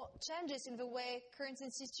 or changes in the way current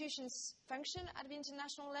institutions function at the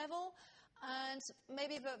international level? And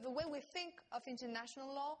maybe the way we think of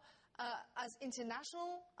international law as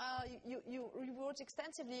international, you wrote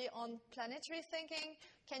extensively on planetary thinking.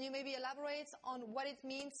 Can you maybe elaborate on what it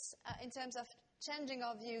means in terms of changing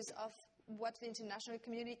our views of what the international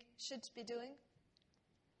community should be doing?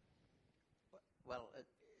 Well,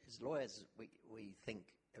 as lawyers, we think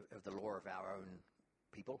of the law of our own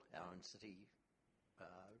people, our own city,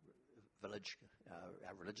 village.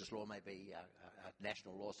 Our religious law may be, our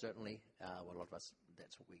national law certainly. Well, a lot of us,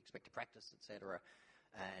 that's what we expect to practice, etc.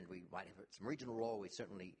 And we might have some regional law. We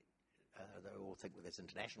certainly, they all think with this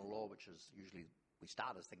international law, which is usually, we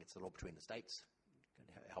starters think it's the law between the states,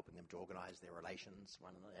 helping them to organise their relations,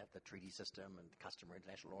 the treaty system and customary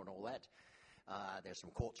international law and all that. There's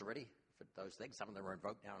some courts already for those things. Some of them are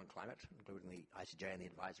invoked now in climate, including the ICJ and the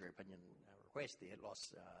advisory opinion request, the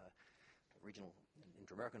ITLOS regional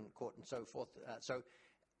Inter-American court and so forth.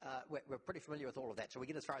 We're pretty familiar with all of that. So we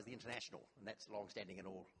get as far as the international, and that's long-standing in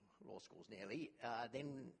all law schools nearly.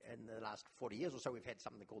 Then in the last 40 years or so, we've had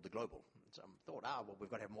something called the global. Some thought, well, we've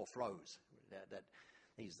got to have more flows. The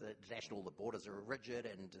international, the borders are rigid,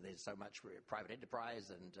 and there's so much private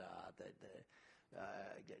enterprise, and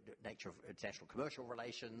the nature of international commercial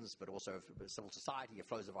relations, but also of civil society,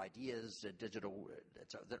 flows of ideas, digital,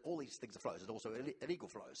 all these things are flows. There's also illegal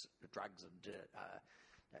flows, drugs and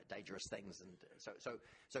dangerous things, and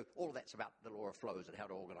so all of that's about the law of flows and how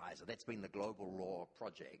to organise it. That's been the global law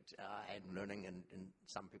project, and learning, and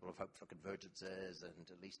some people have hoped for convergences and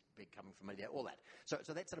at least becoming familiar, all that.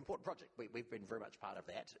 So that's an important project. We've been very much part of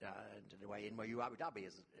that, and in a way, NYU Abu Dhabi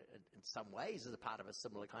is, in some ways, is a part of a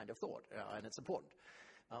similar kind of thought, and it's important.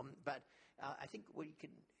 But I think we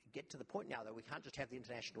can get to the point now that we can't just have the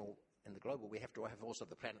international and the global, we have to have also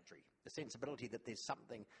the planetary, the sensibility that there's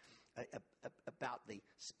something about the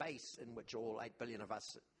space in which all 8 billion of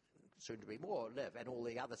us, soon to be more, live, and all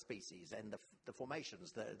the other species, and the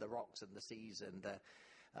formations, the rocks and the seas, and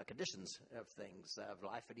the conditions of things, of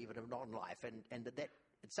life and even of non-life, and that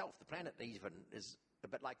itself, the planet even, is a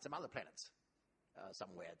bit like some other planets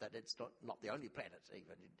somewhere, that it's not the only planet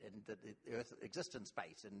even, and that the Earth exists in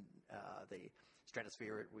space, and the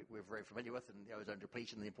stratosphere we're very familiar with, and the ozone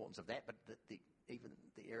depletion, the importance of that, but even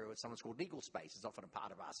the area where someone's called legal space is often a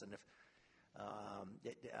part of us, and if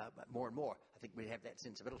more and more, I think we have that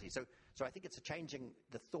sensibility. So I think it's a changing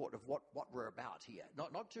the thought of what we're about here,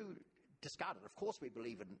 not to discard it. Of course, we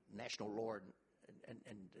believe in national law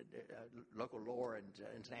and local law and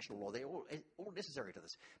international law. They're all necessary to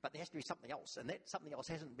this, but there has to be something else, and that something else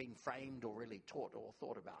hasn't been framed or really taught or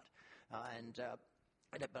thought about.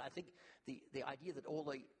 But I think the idea that all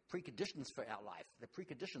the preconditions for our life, the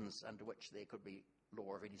preconditions under which there could be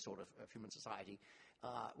law of any sort of human society,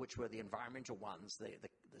 which were the environmental ones, the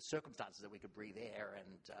circumstances that we could breathe air,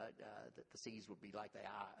 and that the seas would be like they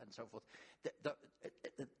are, and so forth.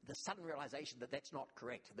 The sudden realization that that's not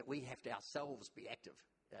correct, that we have to ourselves be active,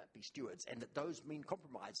 be stewards, and that those mean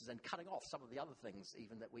compromises and cutting off some of the other things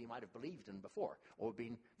even that we might have believed in before or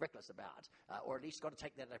been reckless about, or at least got to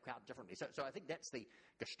take that into account differently. So I think that's the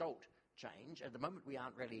gestalt change. At the moment, we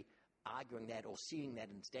aren't really arguing that or seeing that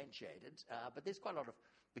instantiated, but there's quite a lot of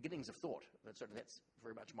beginnings of thought. Certainly that's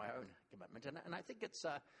very much my own commitment, and I think it's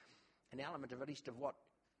an element of at least of what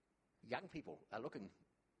young people are looking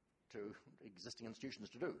to existing institutions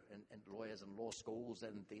to do, and lawyers and law schools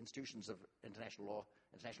and the institutions of international law,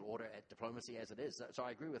 international order, at diplomacy as it is. So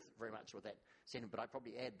I agree with very much with that sentiment, but I'd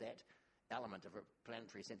probably add that element of a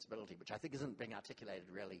planetary sensibility, which I think isn't being articulated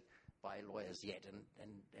really by lawyers yet,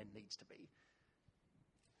 and needs to be.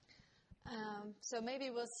 So maybe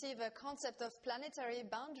we'll see the concept of planetary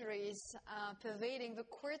boundaries pervading the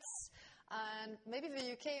courts, and maybe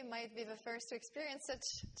the UK might be the first to experience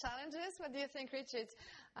such challenges. What do you think, Richard?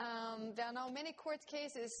 There are now many court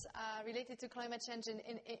cases related to climate change in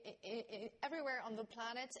everywhere on the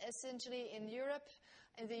planet, essentially in Europe,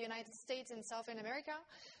 in the United States, and Southern America.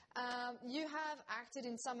 You have acted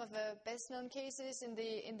in some of the best-known cases in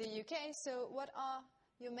the UK. So what are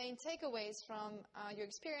your main takeaways from your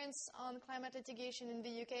experience on climate litigation in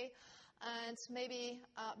the UK? And maybe,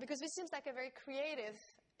 because this seems like a very creative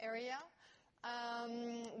area,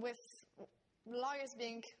 with lawyers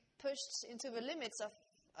being pushed into the limits of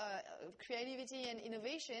creativity and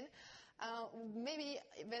innovation, Maybe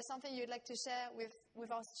there's something you'd like to share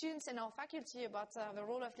with our students and our faculty about the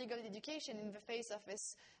role of legal education in the face of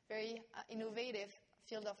this very innovative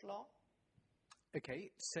field of law.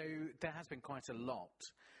 Okay, so there has been quite a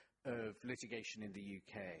lot of litigation in the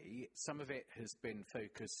UK. Some of it has been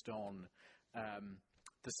focused on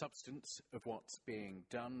the substance of what's being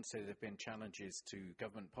done. So there have been challenges to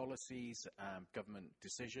government policies, government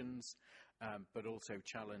decisions, but also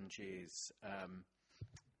challenges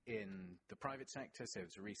in the private sector. So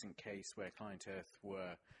there's a recent case where Client Earth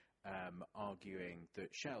were arguing that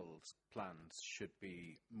Shell's plans should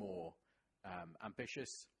be more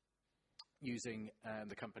ambitious, using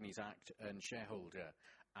the Companies Act and shareholder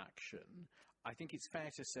action. I think it's fair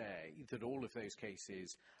to say that all of those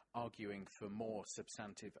cases arguing for more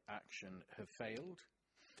substantive action have failed.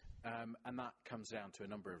 And that comes down to a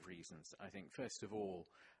number of reasons. I think, first of all,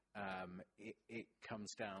 it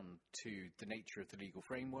comes down to the nature of the legal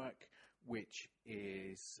framework, which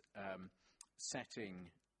is setting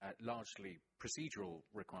largely procedural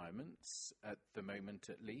requirements at the moment,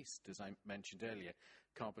 at least. As I mentioned earlier,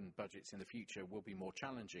 carbon budgets in the future will be more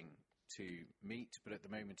challenging to meet, but at the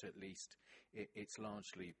moment, at least, it's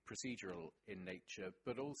largely procedural in nature,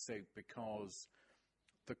 but also because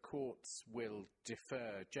the courts will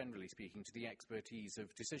defer, generally speaking, to the expertise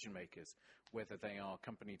of decision makers, whether they are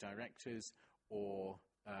company directors or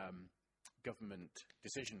government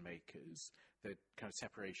decision makers. The kind of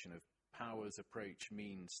separation of powers approach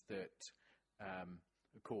means that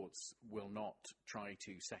the courts will not try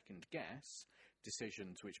to second guess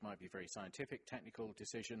decisions which might be very scientific, technical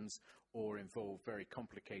decisions, or involve very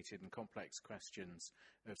complicated and complex questions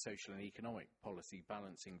of social and economic policy,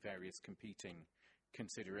 balancing various competing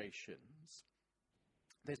considerations.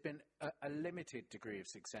 There's been a limited degree of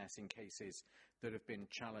success in cases that have been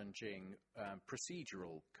challenging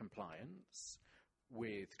procedural compliance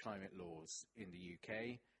with climate laws in the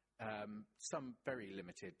UK. Some very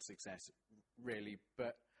limited success, really,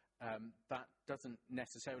 but that doesn't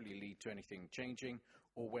necessarily lead to anything changing,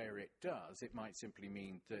 or where it does, it might simply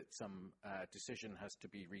mean that some decision has to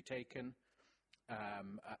be retaken,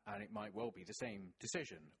 and it might well be the same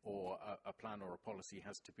decision, or a plan or a policy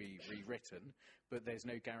has to be rewritten, but there's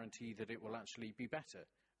no guarantee that it will actually be better,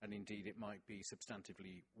 and indeed it might be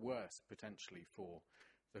substantively worse, potentially, for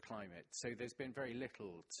the climate. So there's been very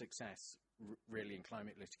little success, really, in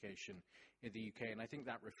climate litigation in the UK, and I think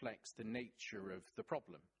that reflects the nature of the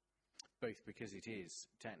problem, both because it is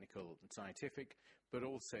technical and scientific, but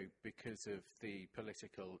also because of the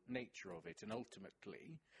political nature of it. And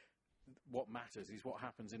ultimately, what matters is what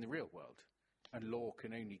happens in the real world. And law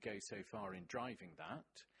can only go so far in driving that.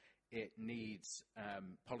 It needs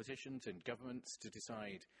politicians and governments to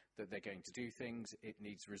decide that they're going to do things. It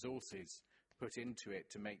needs resources put into it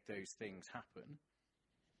to make those things happen.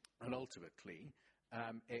 And ultimately,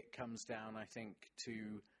 it comes down, I think,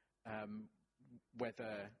 to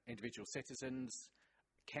whether individual citizens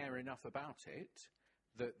care enough about it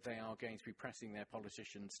that they are going to be pressing their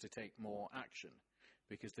politicians to take more action.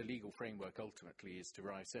 Because the legal framework ultimately is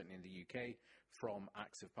derived, certainly in the UK, from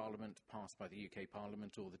Acts of Parliament passed by the UK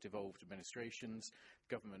Parliament or the devolved administrations.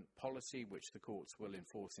 Government policy, which the courts will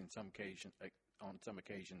enforce on some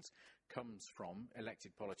occasions, comes from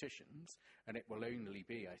elected politicians. And it will only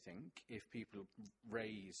be, I think, if people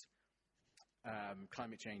raise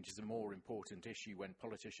climate change as a more important issue when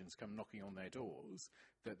politicians come knocking on their doors,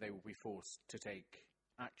 that they will be forced to take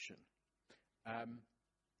action.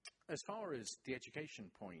 As far as the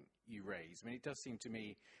education point you raise, I mean, it does seem to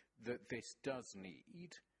me that this does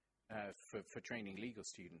need, for training legal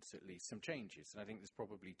students at least, some changes. And I think there's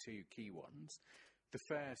probably two key ones. The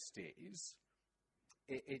first is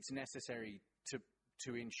it's necessary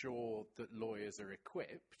to ensure that lawyers are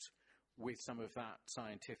equipped with some of that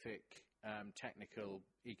scientific, technical,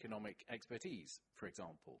 economic expertise, for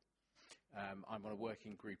example. I'm on a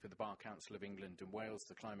working group of the Bar Council of England and Wales,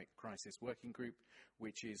 the Climate Crisis Working Group,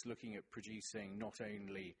 which is looking at producing not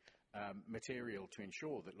only material to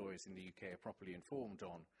ensure that lawyers in the UK are properly informed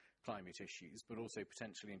on climate issues, but also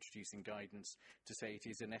potentially introducing guidance to say it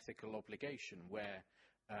is an ethical obligation where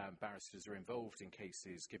barristers are involved in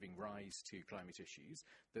cases giving rise to climate issues,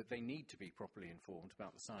 that they need to be properly informed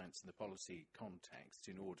about the science and the policy context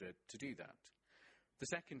in order to do that. The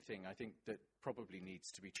second thing I think that probably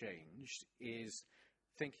needs to be changed is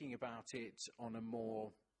thinking about it on a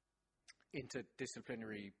more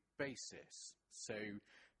interdisciplinary basis. So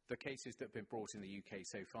the cases that have been brought in the UK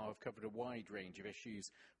so far have covered a wide range of issues: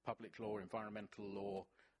 public law, environmental law,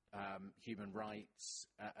 human rights,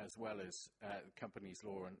 as well as companies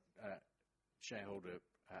law and shareholder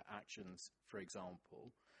actions, for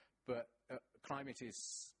example. But climate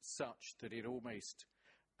is such that it almost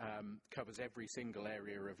covers every single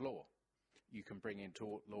area of law. You can bring in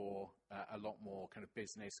tort law, a lot more kind of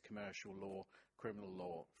business, commercial law, criminal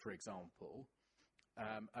law, for example.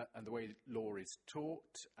 And the way law is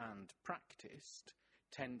taught and practiced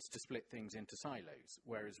tends to split things into silos,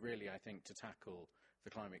 whereas really I think to tackle the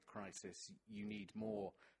climate crisis you need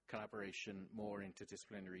more collaboration, more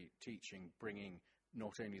interdisciplinary teaching, bringing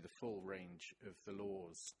not only the full range of the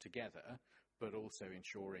laws together, but also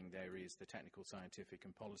ensuring there is the technical, scientific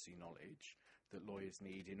and policy knowledge that lawyers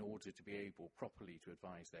need in order to be able properly to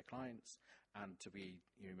advise their clients and to be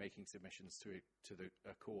making submissions to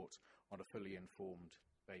a court on a fully informed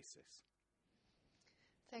basis.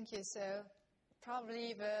 Thank you. So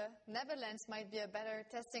probably the Netherlands might be a better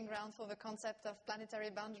testing ground for the concept of planetary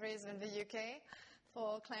boundaries than the UK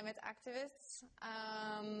for climate activists.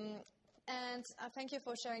 And thank you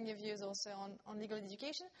for sharing your views also on legal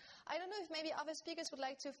education. I don't know if maybe other speakers would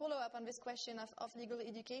like to follow up on this question of legal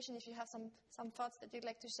education, if you have some thoughts that you'd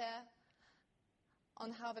like to share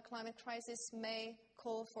on how the climate crisis may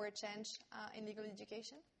call for a change in legal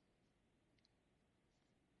education.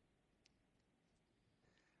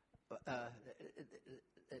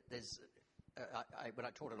 When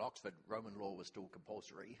I taught at Oxford, Roman law was still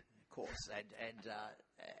compulsory, of course,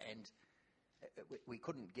 and we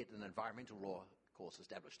couldn't get an environmental law course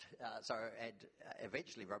established. And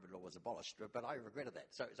eventually Roman law was abolished, but I regretted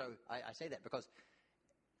that. So I say that because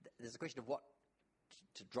there's a question of what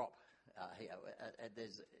to drop here, and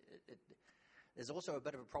there's also a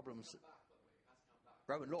bit of a problem.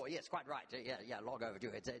 Roman law, yes, quite right. Yeah, long overdue.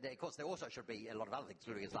 Of course, there also should be a lot of other things,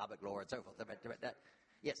 including Islamic law and so forth.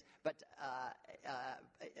 Yes, but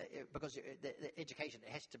because the education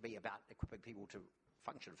has to be about equipping people to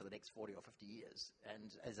function for the next 40 or 50 years.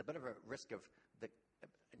 And there's a bit of a risk of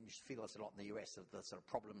and you feel this a lot in the US, of the sort of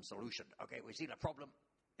problem solution. Okay, we've seen a problem.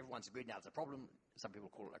 Everyone's agreed now it's a problem. Some people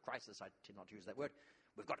call it a crisis. I tend not to use that word.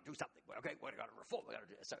 We've got to do something. Okay, we've got to reform. We've got to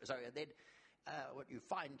do so. And then what you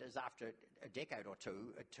find is after a decade or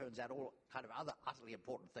two, it turns out all kind of other utterly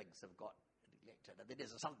important things have got neglected. And then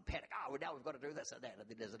there's a sudden panic. Now we've got to do this and that. And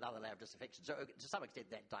then there's another layer of disaffection. So to some extent,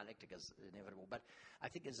 that dialectic is inevitable. But I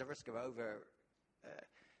think there's a risk of I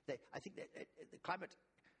think that the climate,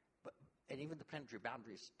 and even the planetary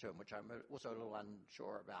boundaries term, which I'm also a little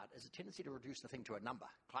unsure about, is a tendency to reduce the thing to a number.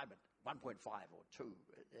 Climate, 1.5 or 2.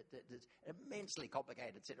 It's an immensely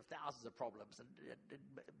complicated set of thousands of problems and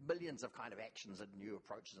millions of kind of actions and new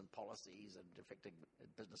approaches and policies and affecting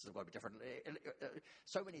businesses are going to be different.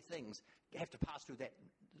 So many things have to pass through that,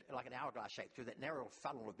 like an hourglass shape, through that narrow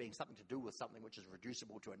funnel of being something to do with something which is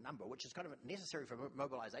reducible to a number, which is kind of necessary for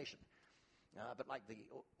mobilization. But like the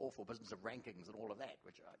awful business of rankings and all of that,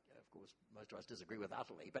 which of course most of us disagree with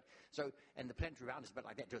utterly. And the planetary boundary is a bit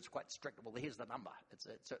like that too. It's quite strict. Well, here's the number.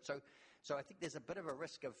 So I think there's a bit of a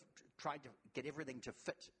risk of trying to get everything to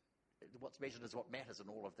fit what's measured as what matters and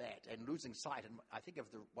all of that, and losing sight. And I think of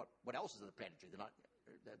what else is in the planetary,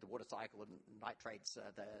 the water cycle and nitrates,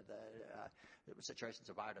 the situations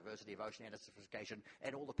of biodiversity, of ocean acidification,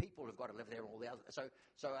 and all the people who've got to live there and all the other. So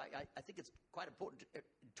I think it's quite important,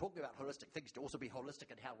 talking about holistic things, to also be holistic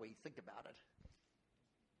in how we think about it.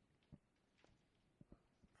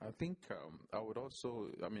 I think I would also,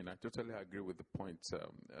 I totally agree with the point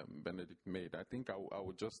Benedict made. I think I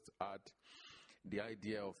would just add the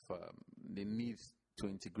idea of the need to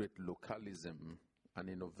integrate localism and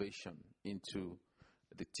innovation into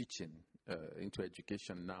the teaching, into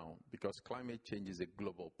education now, because climate change is a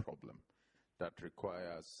global problem that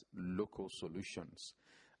requires local solutions.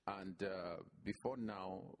 And before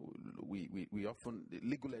now, we often,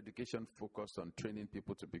 legal education focused on training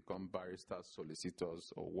people to become barristers,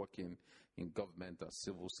 solicitors, or working in government as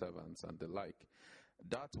civil servants and the like.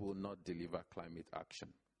 That will not deliver climate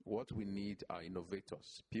action. What we need are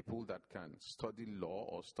innovators, people that can study law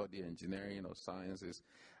or study engineering or sciences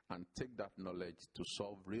and take that knowledge to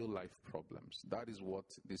solve real-life problems. That is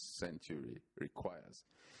what this century requires.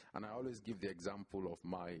 And I always give the example of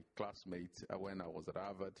my classmate when I was at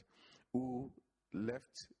Harvard, who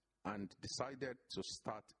left and decided to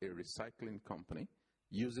start a recycling company,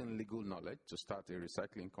 using legal knowledge to start a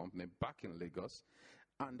recycling company back in Lagos.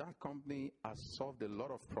 And that company has solved a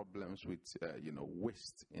lot of problems with,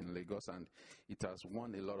 waste in Lagos, and it has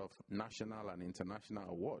won a lot of national and international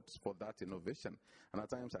awards for that innovation. And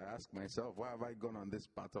at times I ask myself, why have I gone on this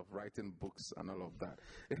path of writing books and all of that?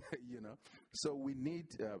 So we need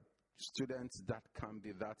students that can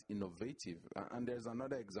be that innovative. And there's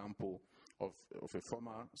another example of a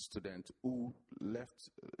former student who left,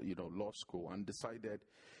 law school and decided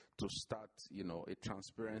to start, a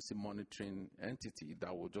transparency monitoring entity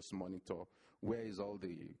that will just monitor where is all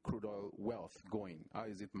the crude oil wealth going, how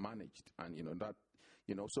is it managed, and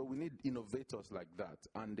so we need innovators like that.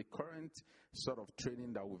 And the current sort of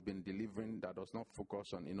training that we've been delivering that does not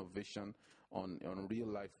focus on innovation, on real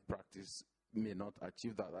life practice, may not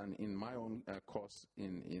achieve that. And in my own course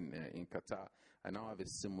in Qatar, I now have a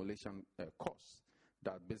simulation course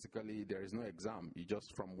that basically there is no exam. You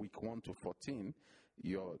just from week 1 to 14,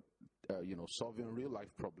 you're solving real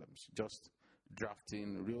life problems, just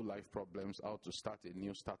drafting real life problems, how to start a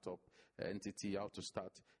new startup entity, how to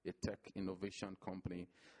start a tech innovation company.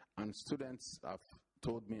 And students have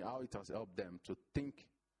told me how it has helped them to think,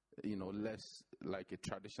 less like a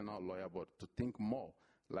traditional lawyer, but to think more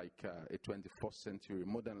like a 21st century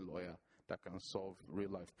modern lawyer that can solve real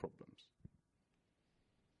life problems.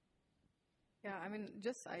 Yeah, I mean,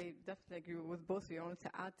 I definitely agree with both of you. I wanted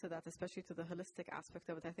to add to that, especially to the holistic aspect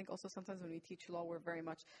of it. I think also sometimes when we teach law, we're very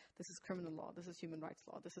much, this is criminal law, this is human rights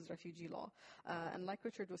law, this is refugee law. And like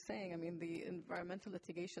Richard was saying, I mean, the environmental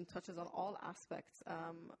litigation touches on all aspects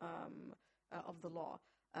of the law.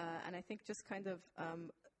 And I think just kind of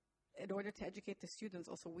in order to educate the students,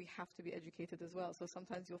 also we have to be educated as well. So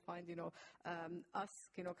sometimes you'll find, us,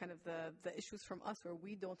 kind of the issues from us where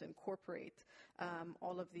we don't incorporate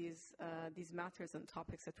all of these matters and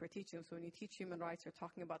topics that we're teaching. So when you teach human rights, you're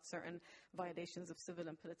talking about certain violations of civil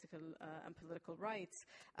and political rights,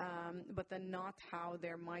 but then not how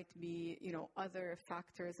there might be, other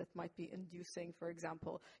factors that might be inducing, for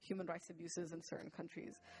example, human rights abuses in certain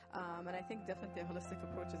countries. And I think definitely a holistic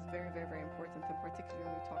approach is very, very, very important, and particularly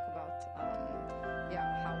when we talk about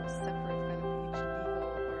how separate kind of each legal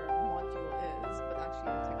or module is, but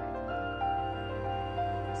actually integrated.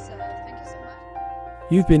 So thank you so much.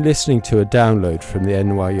 You've been listening to a download from the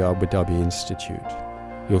NYU Abu Dhabi Institute.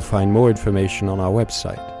 You'll find more information on our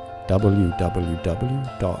website,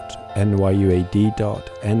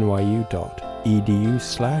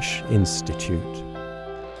 www.nyuad.nyu.edu/institute.